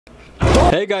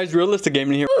Hey guys, Realistic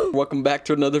Gaming here. Welcome back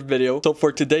to another video. So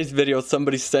for today's video,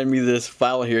 somebody sent me this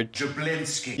file here,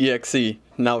 Jablinski Exe.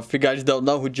 Now, if you guys don't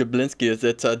know who Jablinski is,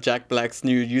 it's Jack Black's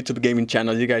new YouTube gaming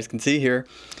channel, you guys can see here.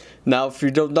 Now, if you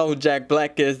don't know who Jack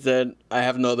Black is, then I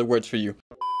have no other words for you.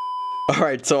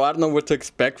 Alright, so I don't know what to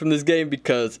expect from this game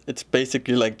because it's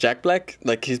basically like Jack Black.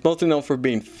 Like, he's mostly known for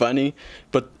being funny,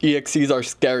 but EXEs are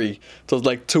scary. So it's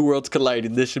like two worlds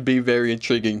colliding. This should be very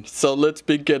intriguing. So let's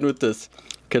begin with this.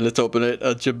 Okay, let's open it.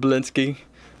 Jablinski.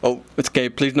 Oh, it's okay.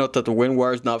 Please note that the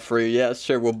WinWire is not free. Yeah,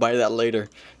 sure, we'll buy that later.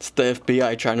 It's the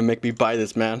FBI trying to make me buy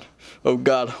this, man. Oh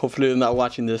God, hopefully they're not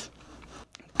watching this.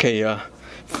 Okay,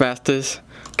 fastest.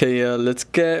 Okay, let's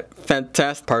get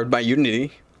Fantastic, powered by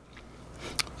Unity.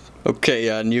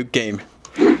 Okay, new game.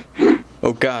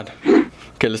 Oh God.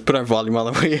 Okay, let's put our volume all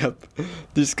the way up.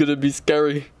 This is gonna be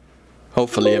scary.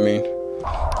 Hopefully, I mean.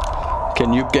 Okay,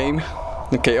 new game.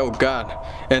 Okay, oh God.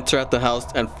 Enter at the house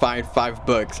and find 5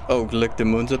 bugs. Oh, look, the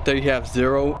moon's up there. You have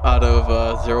 0 out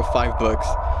of 5 bugs.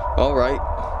 Alright.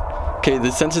 Okay,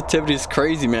 the sensitivity is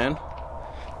crazy, man.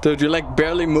 Dude, you like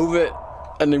barely move it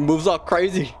and it moves all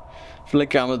crazy. I feel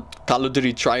like I'm a Call of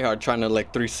Duty tryhard trying to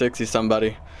like 360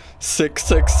 somebody.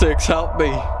 666, help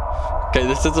me. Okay,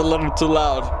 this is a little too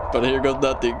loud, but here goes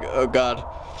nothing. Oh God.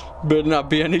 Better not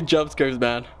be any jump scares,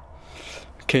 man.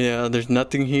 Okay, there's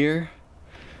nothing here.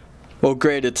 Oh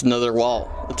great, it's another wall.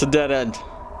 It's a dead end.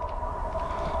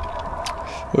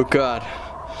 Oh God.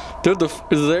 Dude,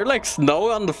 is there like snow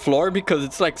on the floor? Because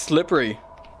it's like slippery.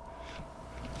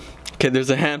 Okay, there's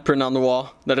a handprint on the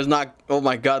wall. That is not, oh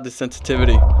my God, the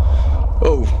sensitivity.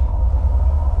 Oh.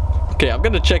 Okay, I'm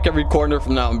gonna check every corner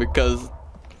from now on because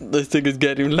this thing is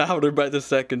getting louder by the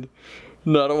second.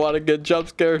 No, I don't want to get jump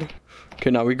scared.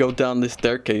 Okay, now we go down this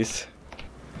staircase.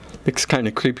 Looks kind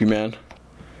of creepy, man.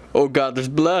 Oh God, there's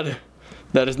blood.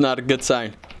 That is not a good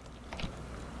sign.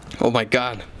 Oh my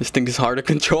God, this thing is hard to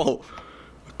control.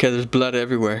 Okay, there's blood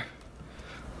everywhere.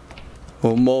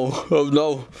 Oh Mo, oh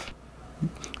no.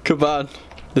 Come on,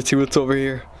 let's see what's over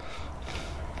here.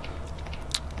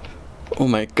 Oh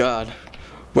my God.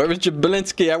 Where is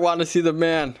Jablinski? I want to see the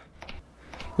man.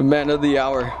 The man of the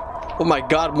hour. Oh my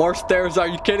God, more stairs, are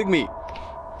you kidding me?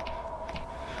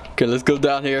 Okay, let's go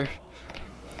down here.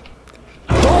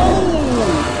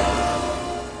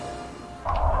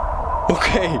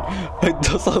 Okay,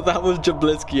 so that was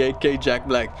Jablinski, aka Jack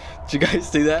Black. Did you guys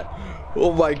see that?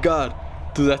 Oh my God,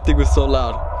 dude, that thing was so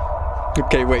loud.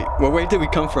 Okay, wait, where way did we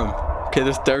come from? Okay,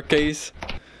 the staircase.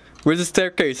 Where's the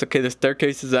staircase? Okay, the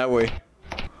staircase is that way.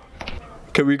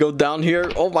 Can we go down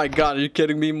here? Oh my God, are you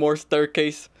kidding me? More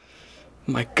staircase.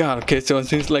 Oh my God, okay, so it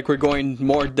seems like we're going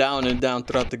more down and down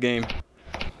throughout the game.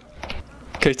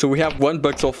 Okay, so we have 1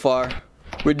 bug so far.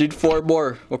 We need 4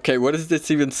 more. Okay, what does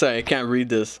this even say? I can't read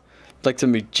this. It's like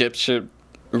some Egyptian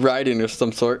writing of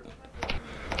some sort.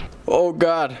 Oh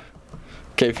God.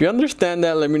 Okay, if you understand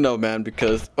that, let me know, man,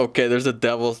 because, okay, there's a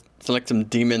devil. It's like some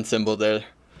demon symbol there.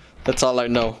 That's all I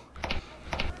know.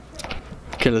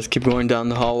 Okay, let's keep going down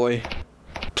the hallway.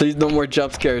 Please, no more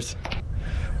jump scares.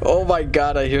 Oh my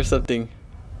God, I hear something.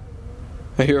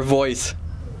 I hear a voice.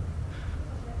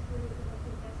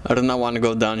 I do not want to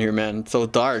go down here, man. It's so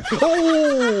dark.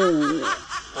 Oh!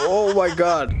 Oh my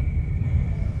God.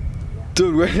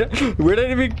 Dude, where did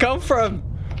it even come from?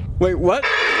 Wait, what?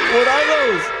 What are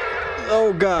those?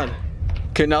 Oh God.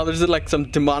 Okay, now there's like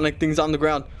some demonic things on the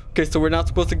ground. Okay, so we're not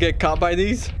supposed to get caught by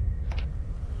these?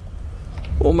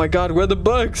 Oh my God, where are the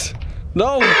bugs?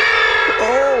 No!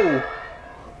 Oh!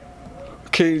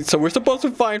 Okay, so we're supposed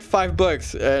to find 5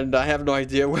 bugs, and I have no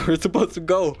idea where we're supposed to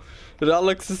go. It all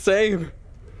looks the same.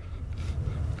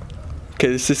 Okay,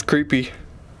 this is creepy.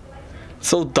 It's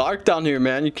so dark down here,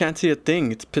 man. You can't see a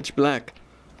thing. It's pitch black.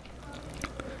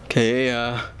 Okay,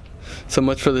 so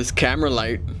much for this camera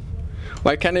light.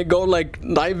 Why can't it go like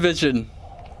night vision?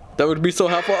 That would be so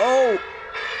helpful. Oh!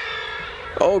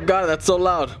 Oh God, that's so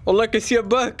loud. Oh look, I see a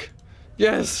bug.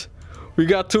 Yes, we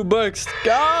got 2 bugs.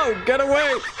 Go, get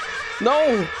away!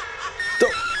 No!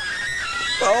 Don't.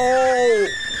 Oh!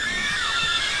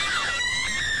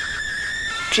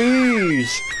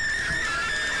 Jeez!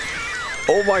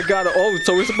 Oh my God! Oh,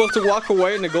 so we're supposed to walk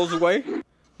away and it goes away?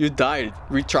 You died.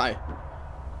 Retry.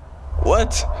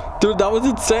 What? Dude, that was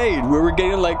insane. We were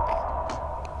getting like,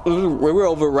 we were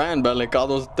overran by like all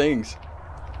those things.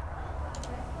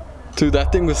 Dude,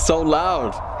 that thing was so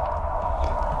loud.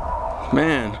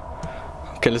 Man.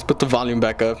 Okay, let's put the volume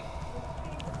back up.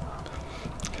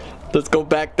 Let's go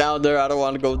back down there. I don't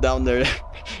want to go down there.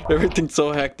 Everything's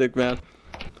so hectic, man.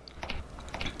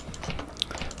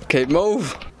 Okay,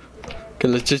 move. Okay,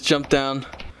 let's just jump down.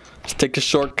 Let's take a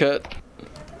shortcut.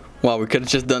 Wow, we could have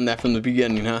just done that from the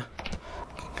beginning, huh?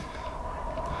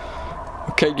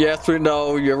 Okay, yes, we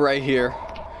know you're right here.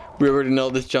 We already know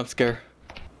this jump scare.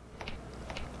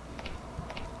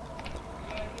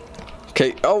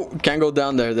 Okay, oh, can't go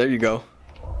down there. There you go.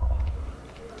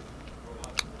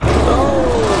 Oh!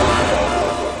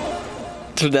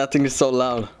 Dude, that thing is so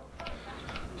loud.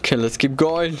 Okay, let's keep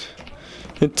going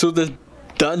into this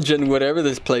dungeon, whatever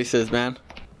this place is, man.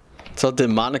 It's all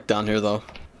demonic down here, though.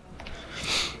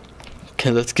 Okay,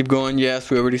 let's keep going.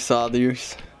 Yes, we already saw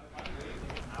these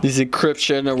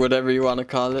encryption or whatever you want to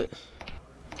call it.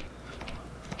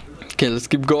 Okay, let's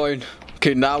keep going.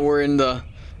 Okay, now we're in the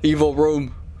evil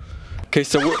room. Okay,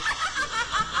 so we're...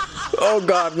 Oh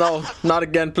God, no. Not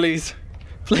again, please.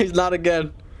 Please, not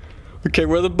again. Okay,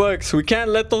 where are the books? We can't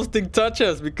let those things touch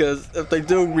us because if they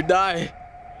do, we die.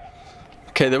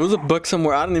 Okay, there was a book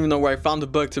somewhere. I don't even know where I found the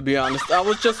book, to be honest. I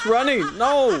was just running.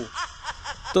 No.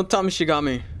 Don't tell me she got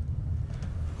me.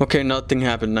 Okay, nothing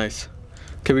happened. Nice.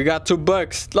 Okay, we got 2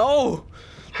 books. No.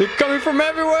 They're coming from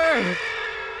everywhere.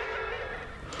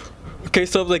 Okay,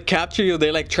 so if they capture you,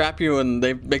 they like trap you and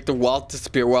they make the wall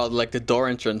disappear, well, like the door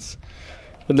entrance.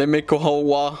 And they make a whole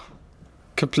wall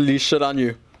completely shut on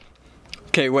you.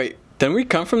 Okay, wait. Didn't we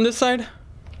come from this side?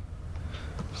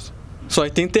 So I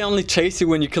think they only chase you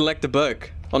when you collect the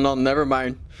book. Oh no, never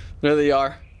mind. There they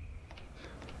are.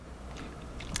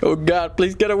 Oh God,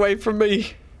 please get away from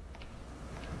me.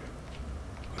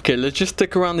 Okay, let's just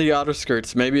stick around the outer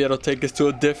skirts. Maybe it'll take us to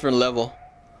a different level.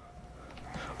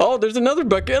 Oh, there's another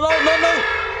book.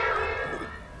 Oh,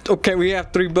 no. Okay, we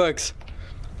have 3 books.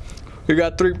 We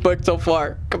got 3 books so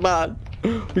far. Come on.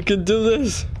 We can do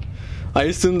this. I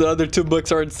assume the other 2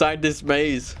 books are inside this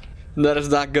maze. And that is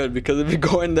not good because if we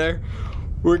go in there,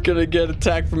 we're gonna get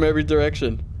attacked from every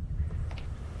direction.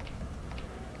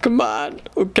 Come on.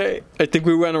 Okay, I think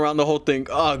we went around the whole thing.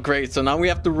 Oh, great. So now we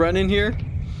have to run in here.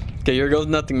 Okay, here goes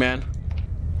nothing, man.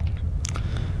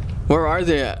 Where are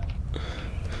they at?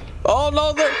 Oh,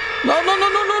 no, they're...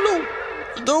 No.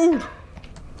 Dude.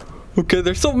 Okay,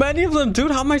 there's so many of them,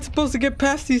 dude. How am I supposed to get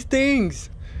past these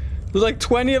things? There's like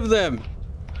 20 of them.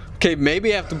 Okay,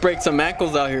 maybe I have to break some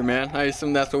ankles out here, man. I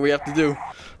assume that's what we have to do.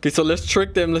 Okay, so let's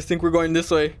trick them. Let's think we're going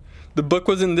this way. The book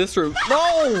was in this room.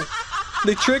 No!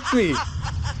 They tricked me.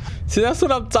 See, that's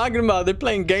what I'm talking about. They're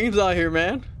playing games out here,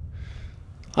 man.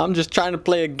 I'm just trying to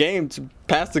play a game to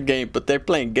pass the game, but they're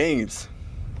playing games.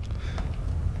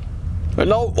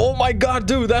 No, oh my God,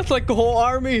 dude, that's like the whole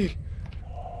army.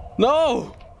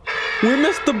 No, we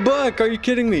missed the book. Are you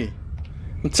kidding me?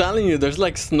 I'm telling you, there's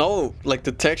like snow. Like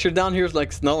the texture down here is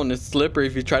like snow and it's slippery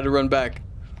if you try to run back.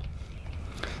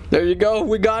 There you go.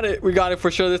 We got it. We got it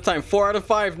for sure this time. 4 out of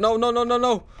 5. No.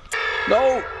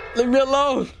 No, leave me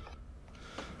alone.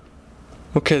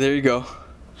 Okay, there you go.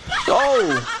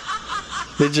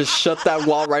 Oh, they just shut that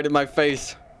wall right in my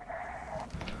face.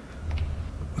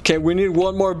 Okay, we need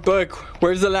 1 more book.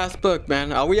 Where's the last book,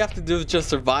 man? All we have to do is just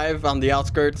survive on the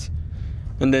outskirts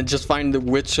and then just find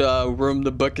which room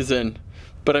the book is in.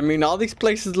 But I mean, all these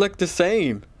places look the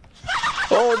same.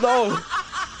 Oh no!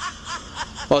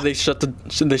 Oh, they shut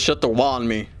the wall on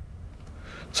me.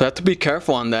 So I have to be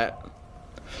careful on that.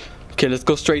 Okay, let's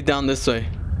go straight down this way.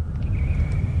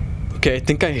 Okay, I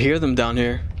think I hear them down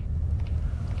here.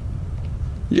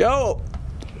 Yo!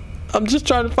 I'm just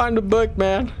trying to find the book,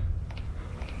 man.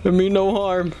 I mean no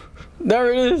harm.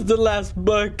 There it is, the last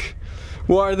book.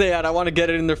 Where are they at? I want to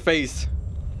get it in their face.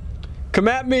 Come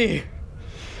at me.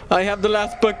 I have the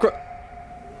last book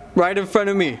right in front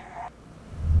of me.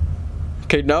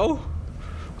 Okay, no?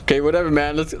 Okay, whatever,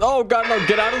 man. Let's... Oh, God, no.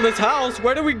 Get out of this house.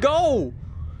 Where do we go?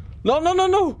 No.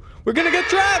 We're going to get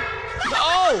trapped.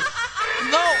 No.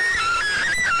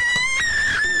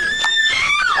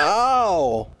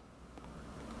 Ow.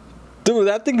 Dude,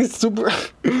 that thing is super...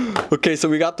 Okay, so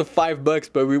we got the 5 bucks,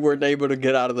 but we weren't able to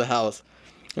get out of the house.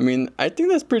 I mean, I think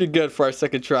that's pretty good for our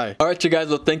second try. Alright, you guys,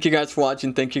 well, thank you guys for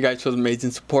watching. Thank you guys for the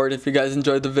amazing support. If you guys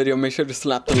enjoyed the video, make sure to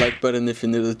slap the like button. If you're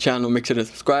new to the channel, make sure to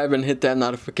subscribe and hit that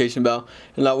notification bell.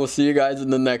 And I will see you guys in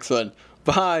the next one.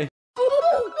 Bye!